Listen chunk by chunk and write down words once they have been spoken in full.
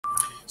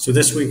So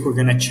this week we're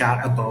going to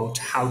chat about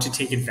how to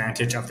take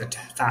advantage of the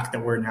fact that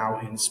we're now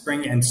in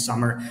spring and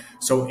summer.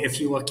 So if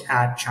you look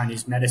at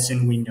Chinese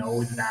medicine, we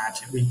know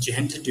that we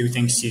tend to do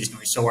things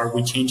seasonally. So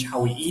we change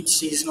how we eat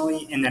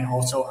seasonally, and then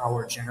also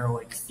our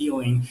general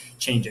feeling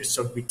changes.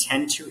 So we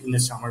tend to in the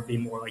summer be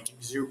more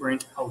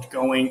exuberant,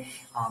 outgoing,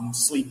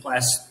 sleep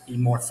less, be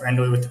more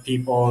friendly with the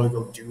people,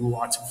 go do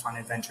lots of fun,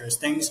 adventurous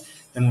things.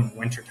 Then when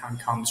wintertime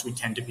comes, we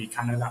tend to be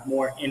kind of that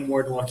more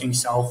inward-looking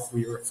self.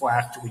 We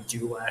reflect, we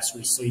do less,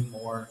 we sleep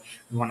more.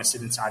 We want to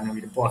sit inside and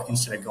read a book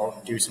instead of go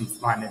and do some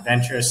fun,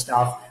 adventurous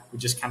stuff. We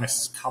just kind of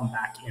come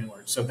back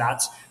inward. So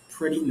that's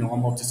pretty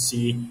normal to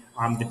see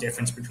the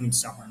difference between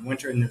summer and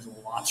winter, and there's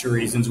lots of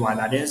reasons why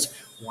that is.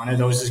 One of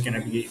those is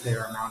going to be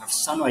the amount of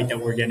sunlight that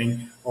we're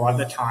getting. A lot of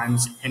the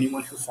times,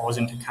 anyone who falls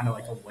into kind of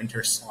a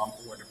winter slump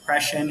or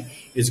depression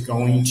is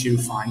going to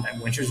find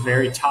that winter is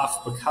very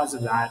tough because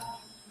of that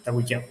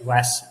we get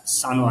less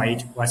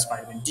sunlight, less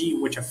vitamin D,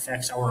 which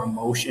affects our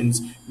emotions,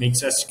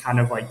 makes us kind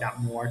of that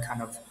more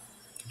kind of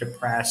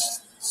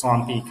depressed,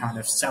 slumpy kind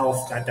of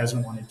self that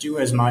doesn't want to do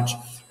as much.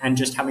 And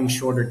just having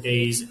shorter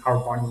days, our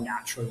body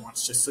naturally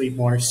wants to sleep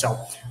more.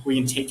 So we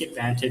can take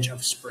advantage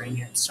of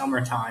spring and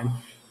summertime.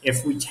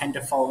 If we tend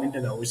to fall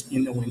into those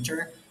in the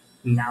winter,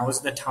 now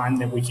is the time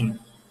that we can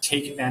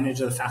take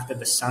advantage of the fact that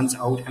the sun's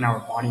out and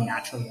our body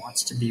naturally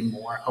wants to be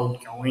more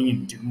outgoing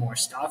and do more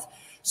stuff,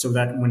 so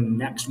that when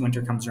next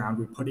winter comes around,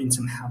 we put in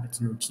some habits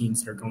and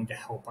routines that are going to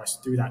help us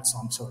through that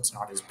slump so it's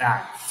not as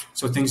bad.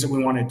 So things that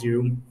we want to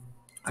do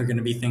are going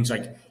to be things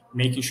like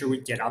making sure we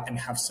get up and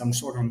have some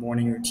sort of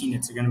morning routine.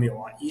 It's going to be a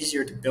lot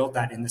easier to build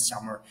that in the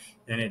summer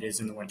than it is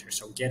in the winter.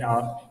 So get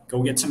up,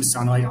 go get some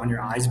sunlight on your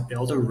eyes,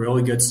 build a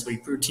really good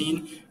sleep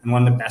routine. And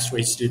one of the best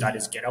ways to do that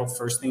is get out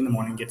first thing in the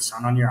morning, get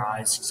sun on your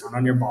eyes, sun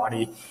on your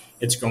body.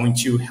 It's going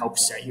to help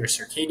set your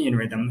circadian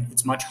rhythm.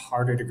 It's much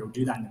harder to go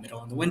do that in the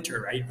middle of the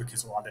winter, right?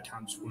 Because a lot of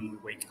times when we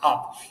wake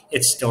up,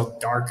 it's still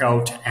dark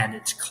out and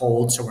it's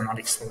cold, so we're not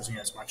exposing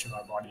as much of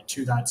our body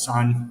to that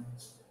sun.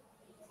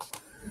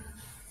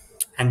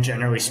 And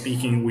generally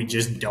speaking, we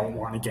just don't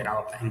want to get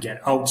up and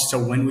get out.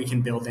 So when we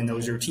can build in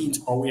those routines,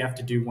 all we have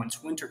to do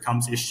once winter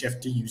comes is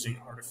shift to using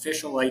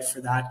artificial light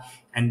for that,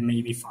 and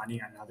maybe finding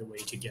another way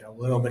to get a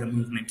little bit of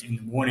movement in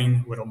the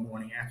morning, little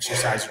morning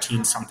exercise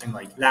routine, something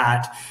like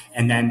that.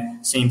 And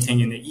then same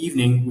thing in the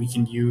evening, we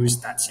can use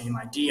that same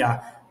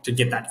idea to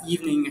get that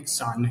evening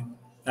sun.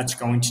 That's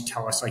going to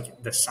tell us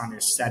the sun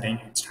is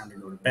setting, it's time to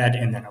go to bed,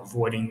 and then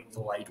avoiding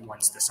the light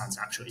once the sun's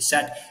actually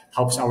set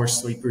helps our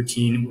sleep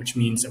routine, which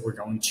means that we're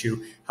going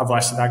to have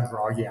less of that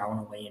groggy, I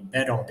want to lay in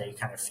bed all day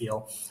kind of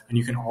feel. And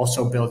you can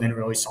also build in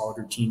really solid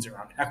routines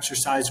around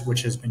exercise,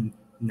 which has been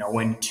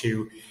known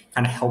to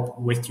kind of help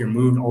with your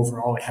mood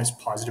overall. It has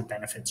positive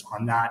benefits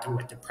on that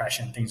with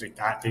depression, things like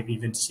that. They've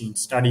even seen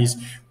studies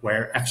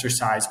where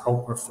exercise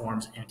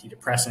outperforms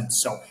antidepressants.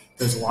 So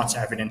there's lots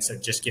of evidence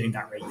that just getting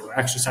that regular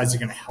exercise is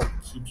going to help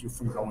keep you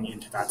from going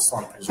into that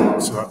slump as well.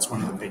 So that's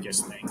one of the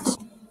biggest things.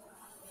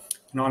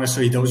 And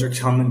honestly, those are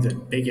some of the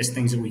biggest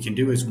things that we can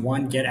do is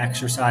one, get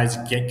exercise,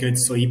 get good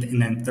sleep.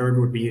 And then third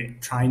would be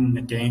trying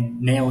to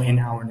nail in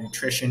our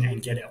nutrition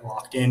and get it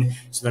locked in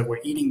so that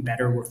we're eating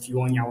better. We're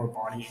fueling our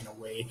body in a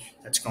way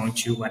that's going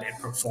to let it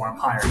perform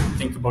higher.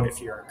 Think about if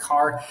you're a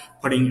car,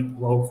 putting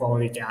low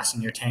quality gas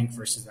in your tank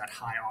versus that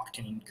high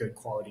octane, good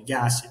quality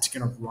gas, it's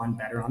going to run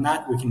better on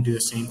that. We can do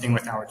the same thing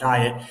with our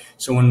diet.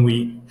 So when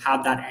we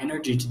have that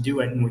energy to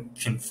do it and we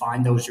can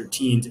find those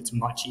routines, it's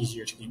much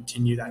easier to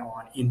continue that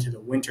on into the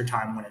winter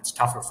time when it's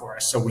tougher for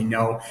us. So we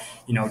know,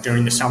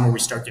 during the summer, we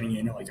start getting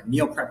into a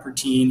meal prep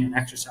routine, an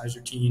exercise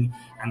routine,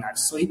 and that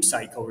sleep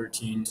cycle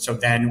routine. So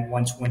then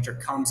once winter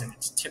comes, and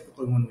it's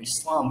typically when we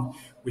slump,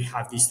 we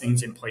have these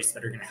things in place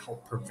that are going to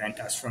help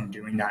prevent us from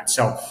doing that.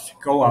 So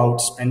go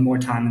out, spend more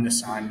time in the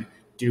sun,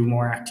 do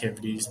more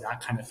activities, that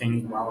kind of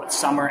thing while it's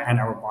summer, and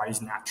our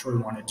bodies naturally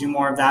want to do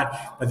more of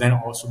that, but then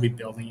also be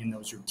building in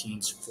those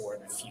routines for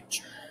the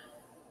future.